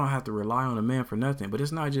I don't have to rely on a man for nothing, but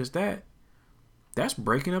it's not just that. That's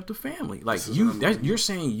breaking up the family. Like you're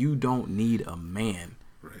saying you don't need a man.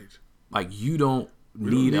 right. Like you don't don't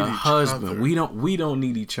need need a each husband. other. We don't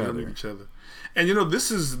need each We other. don't need each other, and you know this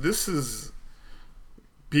is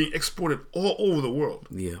being exported all over the world.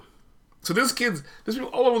 Yeah. So there's people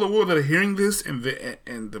all over the world that are hearing this, and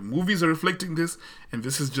the movies are reflecting this, and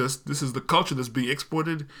this is the culture that's being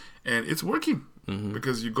exported, and it's working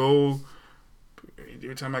because you go.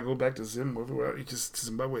 Every time I go back to Zimbabwe,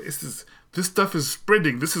 this stuff is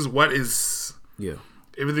spreading. This is what is Yeah.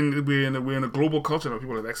 everything. We're in a global culture now.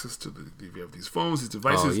 People have access to we have these phones, these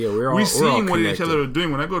devices. Oh, yeah, we're all seeing what each connected. other are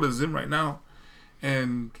doing. When I go to Zim right now,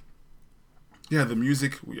 and yeah, the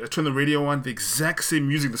music. I turn the radio on. The exact same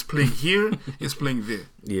music that's playing here is playing there.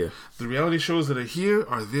 Yeah. The reality shows that are here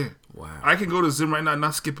are there. Wow. I can go to Zim right now and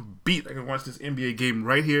not skip a beat. I can watch this NBA game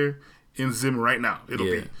right here in Zim right now. It'll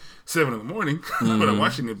Yeah. be 7 a.m. when I'm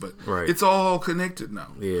watching it, but Right. it's all connected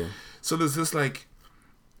now. Yeah. So there's this like,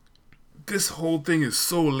 this whole thing is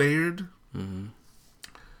so layered. And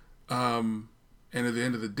at the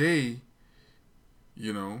end of the day,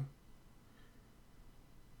 you know,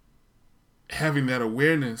 having that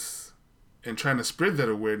awareness and trying to spread that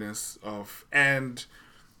awareness of, and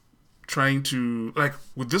trying to, like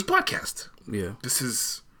with this podcast. Yeah. This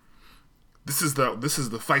is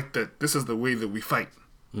the fight this is the way that we fight.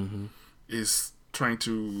 Mm-hmm. Is trying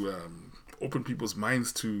to open people's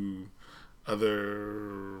minds to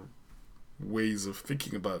other ways of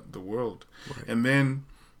thinking about the world. Right. And then,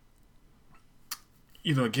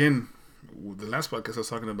 again, the last podcast I was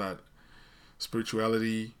talking about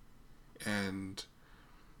spirituality and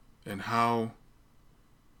how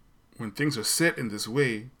when things are set in this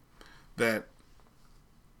way that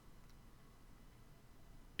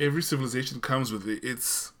every civilization comes with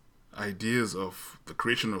its ideas of the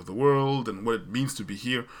creation of the world and what it means to be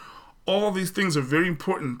here. All these things are very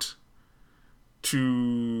important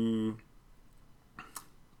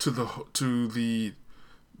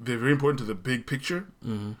they're very important to the big picture.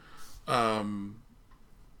 Mm-hmm.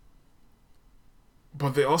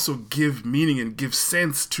 But they also give meaning and give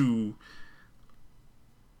sense to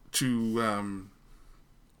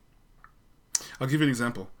I'll give you an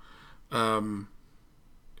example.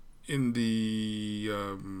 In the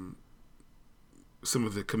some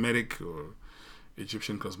of the Kemetic or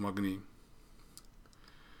Egyptian cosmogony,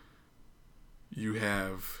 you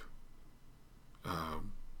have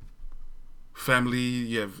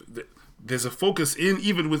family. There's a focus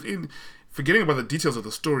even within, forgetting about the details of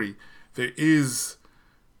the story. There is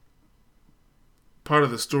part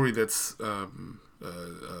of the story that's called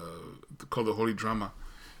the holy drama.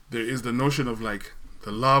 There is the notion of like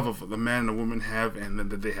the love of the man and a woman have, and then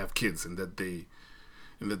that they have kids, and that they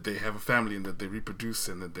have a family, and that they reproduce,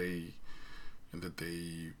 and that they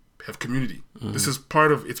have community. Mm-hmm. This is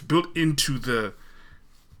part of, it's built into the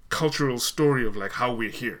cultural story of like how we're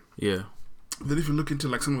here. Yeah. Then if you look into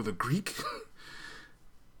like some of the Greek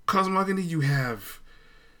cosmogony, you have,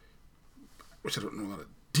 which I don't know a lot of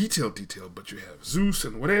detail, but you have Zeus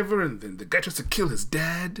and whatever, and then the guy tries to kill his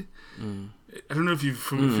dad. Mm. I don't know if you're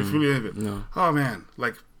familiar with it. No. Oh man,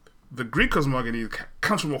 like the Greek cosmogony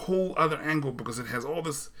comes from a whole other angle because it has all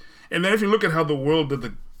this. And then if you look at how the world that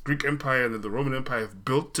the Greek Empire and the Roman Empire have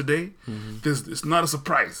built today, mm-hmm. it's not a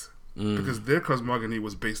surprise because their cosmogony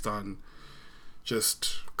was based on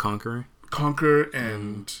just conquer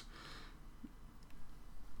and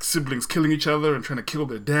siblings killing each other and trying to kill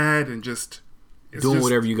their dad and just doing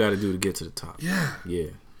whatever you got to do to get to the top. Yeah.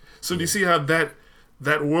 So do you see how that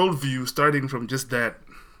worldview, starting from just that,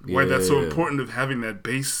 why that's so important of having that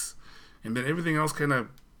base, and then everything else kind of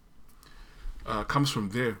comes from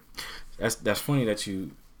there. That's funny that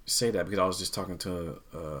you say that, because I was just talking to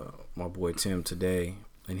my boy Tim today,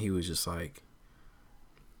 and he was just like,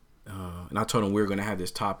 and I told him we were going to have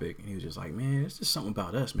this topic, and he was just like, man, it's just something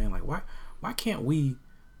about us, man. Like, why can't we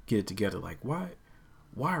get it together? Like, why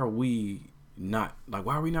are we not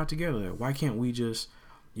together? Why can't we just,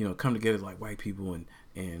 come together like white people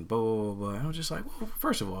and blah, blah, blah, blah. And I was just like, well,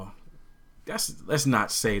 first of all, let's not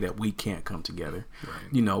say that we can't come together,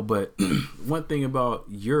 right. But one thing about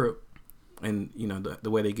Europe and, the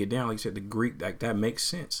way they get down, like you said, the Greek, like that makes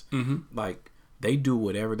sense. Mm-hmm. Like they do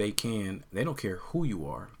whatever they can. They don't care who you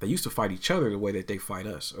are. They used to fight each other the way that they fight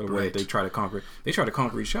us, or the way that they try to conquer. They try to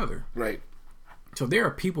conquer each other. Right. So there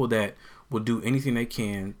are people that will do anything they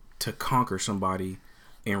can to conquer somebody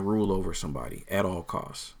and rule over somebody at all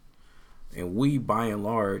costs. And we, by and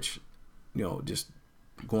large, just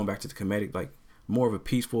going back to the Kemetic, like more of a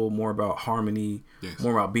peaceful, more about harmony,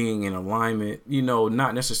 more about being in alignment,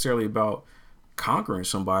 not necessarily about conquering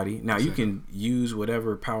somebody. Now, you can use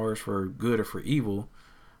whatever powers for good or for evil,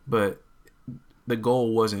 but the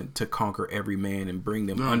goal wasn't to conquer every man and bring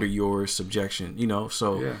them under your subjection,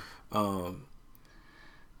 so,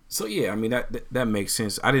 So I mean that makes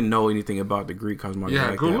sense. I didn't know anything about the Greek cosmogony. Yeah,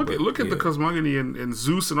 like go that, look at the cosmogony and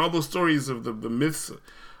Zeus and all those stories of the myths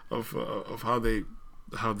of how the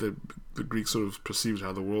Greeks sort of perceived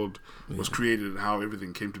how the world was created and how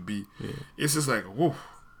everything came to be. Yeah. It's just like whoa,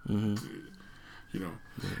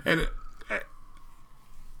 And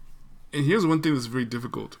here's one thing that's very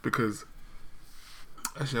difficult, because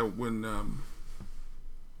actually when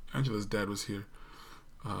Angela's dad was here,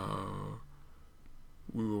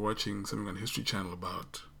 we were watching something on History Channel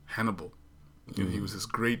about Hannibal. He was this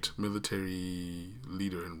great military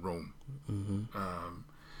leader in Rome.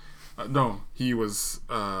 No, he was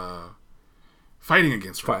fighting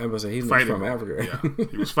against Rome. He's from Africa. Yeah,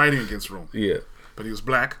 he was fighting against Rome. Yeah, but he was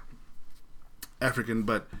black, African.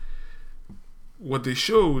 But what they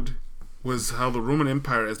showed was how the Roman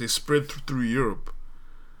Empire, as they spread through Europe,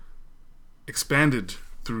 expanded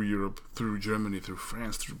through Europe, through Germany, through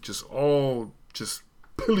France, through just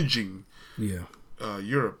pillaging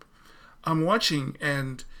Europe. I'm watching,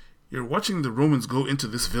 and you're watching the Romans go into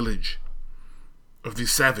this village of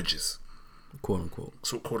these savages, quote unquote.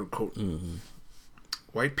 so quote unquote,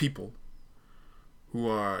 white people who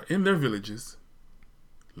are in their villages,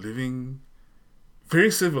 living very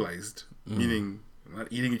civilized, meaning not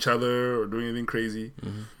eating each other or doing anything crazy,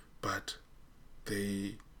 but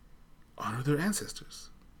they honor their ancestors.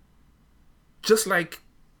 Just like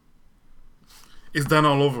it's done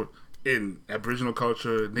all over in Aboriginal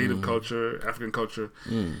culture, Native culture, African culture.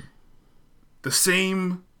 The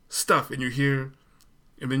same stuff, and you hear,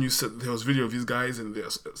 and then you said there was video of these guys, and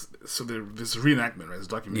there's this reenactment, right? This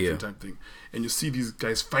documentary type thing, and you see these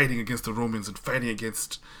guys fighting against the Romans and fighting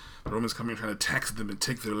against the Romans coming and trying to tax them and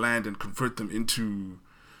take their land and convert them into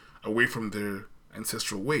away from their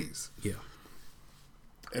ancestral ways. Yeah.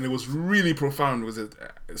 And it was really profound.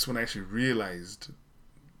 It's when I actually realized,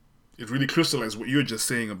 it really crystallized what you were just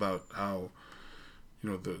saying about how,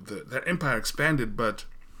 that empire expanded, but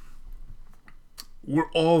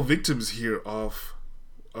we're all victims here of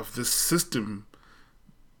this system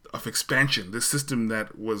of expansion, this system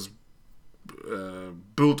that was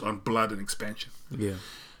built on blood and expansion. Yeah.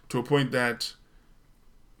 To a point that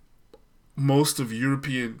most of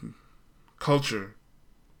European culture,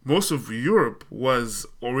 most of Europe was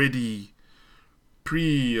already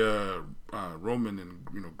pre-Roman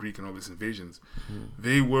and Greek and all these invasions.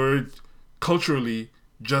 They were culturally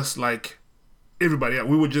just like everybody else.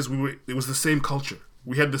 It was the same culture.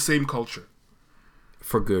 We had the same culture.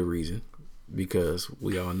 For good reason. Because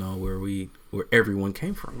we all know where everyone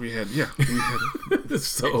came from. We had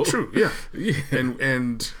So true, yeah.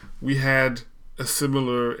 And we had a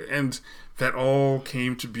similar, and that all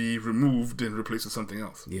came to be removed and replaced with something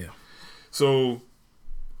else. Yeah. So,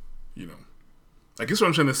 I guess what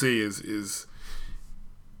I'm trying to say is,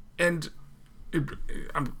 I'm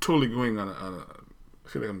totally going on a I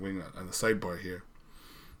feel like I'm going on a sidebar here.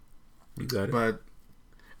 You got it. But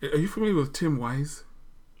are you familiar with Tim Wise?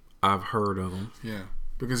 I've heard of him. Yeah,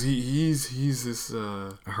 because he's this.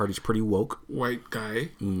 I heard he's pretty woke. White guy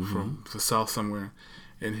from the South somewhere,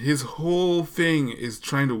 and his whole thing is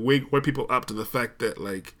trying to wake white people up to the fact that,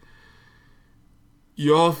 like,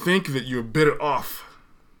 y'all think that you're better off.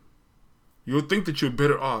 You'll think that you're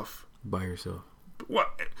better off by yourself.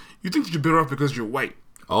 What? You think that you're better off because you're white?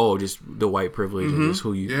 Oh, just the white privilege and just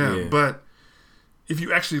who you. Yeah, but if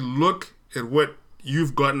you actually look at what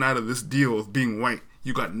you've gotten out of this deal of being white,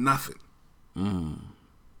 you got nothing. So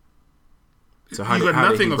you got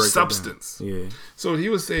nothing of substance. Yeah. So he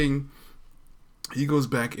was saying, he goes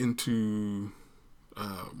back into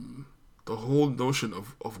the whole notion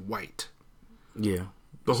of white. Yeah.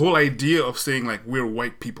 The whole idea of saying, like, we're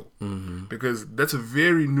white people. Because that's a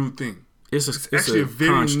very new thing. It's actually a very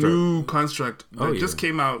construct. New construct that just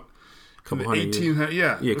came out in the 1800s.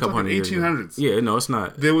 Yeah, a couple hundred 1800s. Yeah, no, it's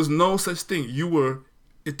not. There was no such thing. You were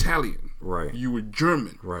Italian. Right. You were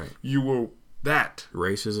German. Right. You were that.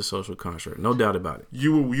 Race is a social construct. No doubt about it.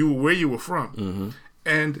 You were where you were from.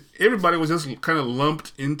 And everybody was just kind of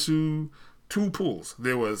lumped into two pools.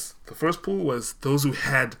 There was, the first pool was those who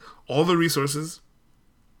had all the resources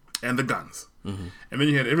and the guns. And then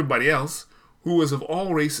you had everybody else who was of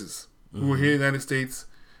all races, who were here in the United States.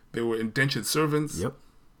 They were indentured servants. Yep.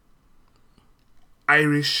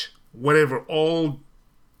 Irish, whatever, all.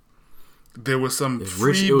 There was some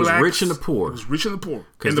free It was blacks. rich and the poor. It was rich and the poor.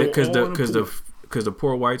 Because the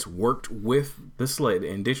poor whites worked with the slave, the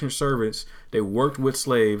indentured servants. They worked with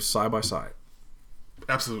slaves side by side.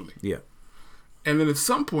 Absolutely. Yeah. And then at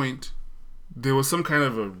some point, there was some kind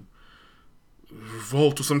of a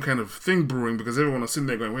revolt or some kind of thing brewing, because everyone was sitting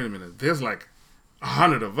there going, wait a minute, there's like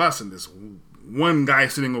 100 of us and this one guy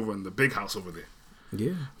sitting over in the big house over there.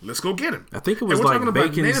 Yeah. Let's go get him. I think it was and we're like talking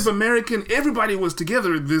about Bacon's... Native American. Everybody was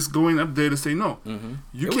together this going up there to say no. You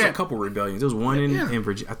There can't. was a couple rebellions. There was one in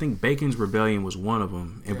Virginia. I think Bacon's rebellion was one of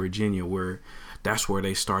them in Virginia, where that's where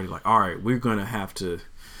they started like, all right, we're going to have to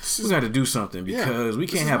do something because we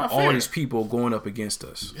can't have all these people going up against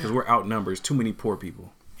us because we're outnumbered. There's too many poor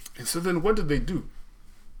people. And so then what did they do?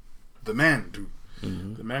 The man do.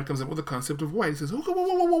 The man comes up with the concept of white. He says,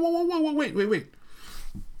 whoa, wait.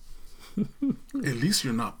 At least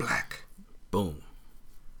you're not black. Boom.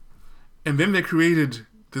 And then they created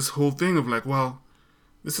this whole thing of like, well,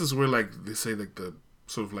 this is where, like, they say, like, the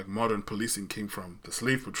sort of like modern policing came from, the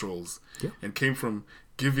slave patrols, and came from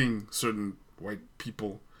giving certain white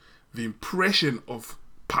people the impression of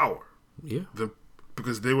power. Yeah.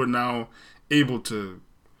 Because they were now able to,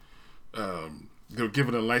 they were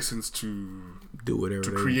given a license to do whatever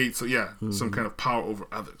to create, some kind of power over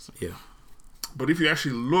others. Yeah. But if you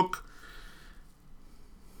actually look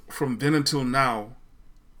from then until now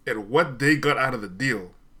at what they got out of the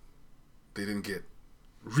deal, They didn't get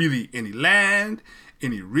really any land,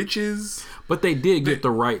 any riches. But they did get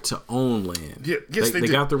the right to own land. Yeah, yes, they did.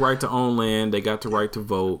 They got the right to own land. They got the right to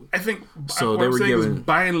vote. I think so. What They I'm were saying given. is,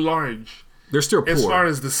 by and large, They're still poor. as far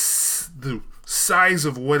as the size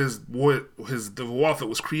of the wealth that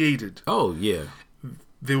was created. Oh yeah,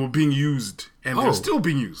 they were being used, and they're still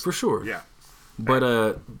being used for sure. Yeah, but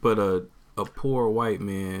a poor white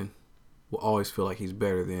man will always feel like he's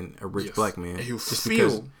better than a rich black man. And he'll just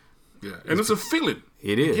feel, and it's a feeling.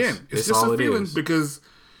 It is. Again, it's just all a it feeling is. because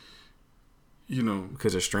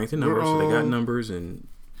there's strength in numbers, so they got numbers and.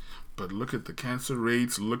 But look at the cancer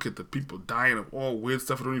rates. Look at the people dying of all weird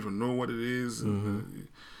stuff. I don't even know what it is. Mm-hmm.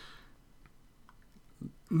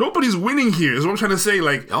 Nobody's winning here. Is what I'm trying to say.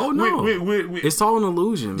 Like, oh no, it's all an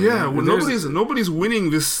illusion. Man. Yeah, well, nobody's winning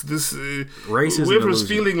this. Race is whoever's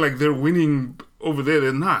feeling like they're winning over there,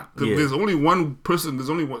 they're not. There's only one person. There's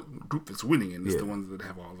only one group that's winning, and it's the ones that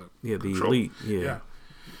have all the the elite. Yeah,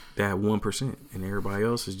 that have 1%, and everybody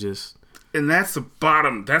else is just. And that's the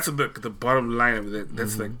bottom. That's the bottom line of it.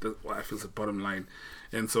 That's like what I feel is the bottom line.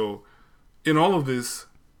 And so, in all of this,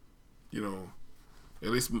 at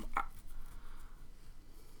least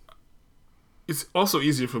it's also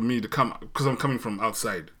easier for me to come because I'm coming from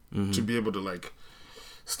outside to be able to like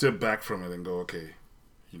step back from it and go, okay,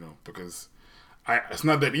 because it's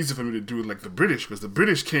not that easy for me to do it like the British, because the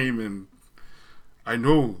British came and I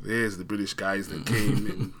know there's the British guys that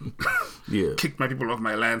came and kicked my people off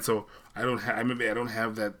my land, so I don't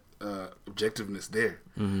have that objectiveness there,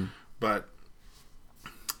 but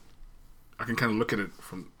I can kind of look at it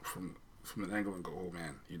from an angle and go, oh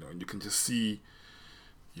man, and you can just see,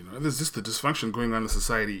 there's just the dysfunction going on in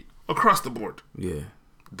society across the board. Yeah,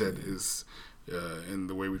 that is in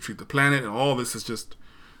the way we treat the planet, and all this is just,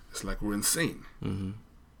 it's like we're insane.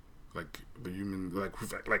 Like the human, like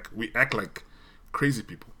we act like crazy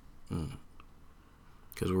people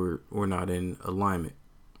because we're not in alignment.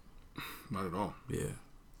 Not at all. Yeah.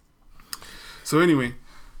 So anyway,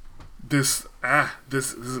 this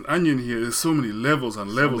is an onion here. There's so many levels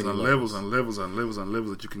on levels on levels on levels on levels on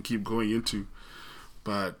levels that you can keep going into.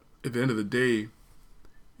 But at the end of the day,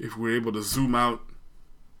 if we're able to zoom out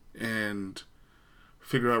and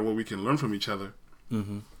figure out what we can learn from each other,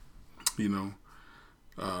 I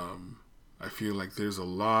feel like there's a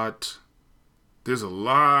lot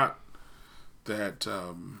that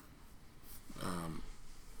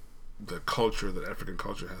the culture, that African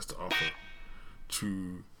culture has to offer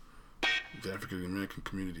to the African American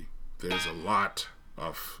community. There's a lot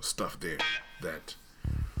of stuff there that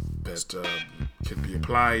can be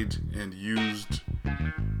applied and used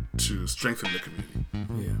to strengthen the community.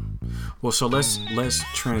 Yeah. Well, so let's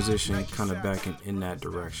transition kind of back in that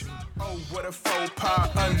direction.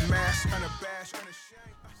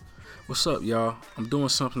 What's up, y'all? I'm doing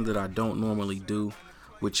something that I don't normally do,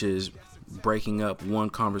 which is breaking up one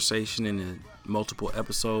conversation into multiple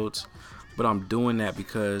episodes. But I'm doing that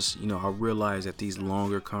because, I realize that these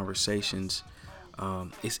longer conversations,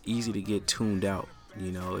 it's easy to get tuned out.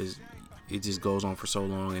 It just goes on for so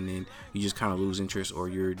long, and then you just kind of lose interest, or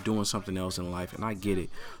you're doing something else in life, and I get it.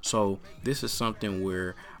 So this is something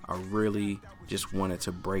where I really just wanted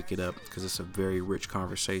to break it up because it's a very rich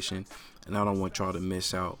conversation, and I don't want y'all to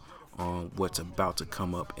miss out on what's about to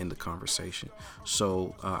come up in the conversation.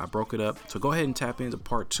 So I broke it up. So go ahead and tap into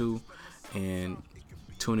part 2 and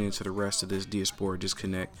tune into the rest of this Diaspora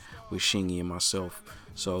Disconnect with Shingy and myself.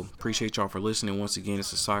 So appreciate y'all for listening. Once again,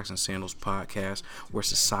 it's the Socks and Sandals podcast, where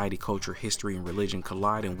society, culture, history, and religion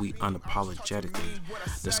collide, and we unapologetically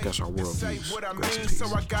discuss our worldviews. Grace and peace.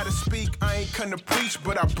 So I gotta speak. I ain't come to preach,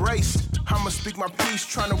 but I braced. I'ma speak my piece,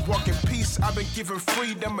 trying to walk in peace. I've been given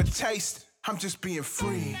freedom a taste. I'm just being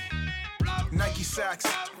free. Nike sacks,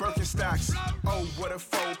 Birkenstocks. Oh, what a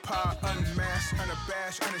faux pas. Unmasked,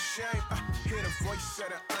 unabashed, unashamed. Hear the voice of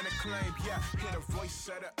the unacclaimed. Yeah, hear the voice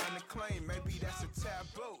of the unacclaimed. Maybe that's a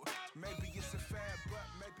taboo. Maybe it's a fad, but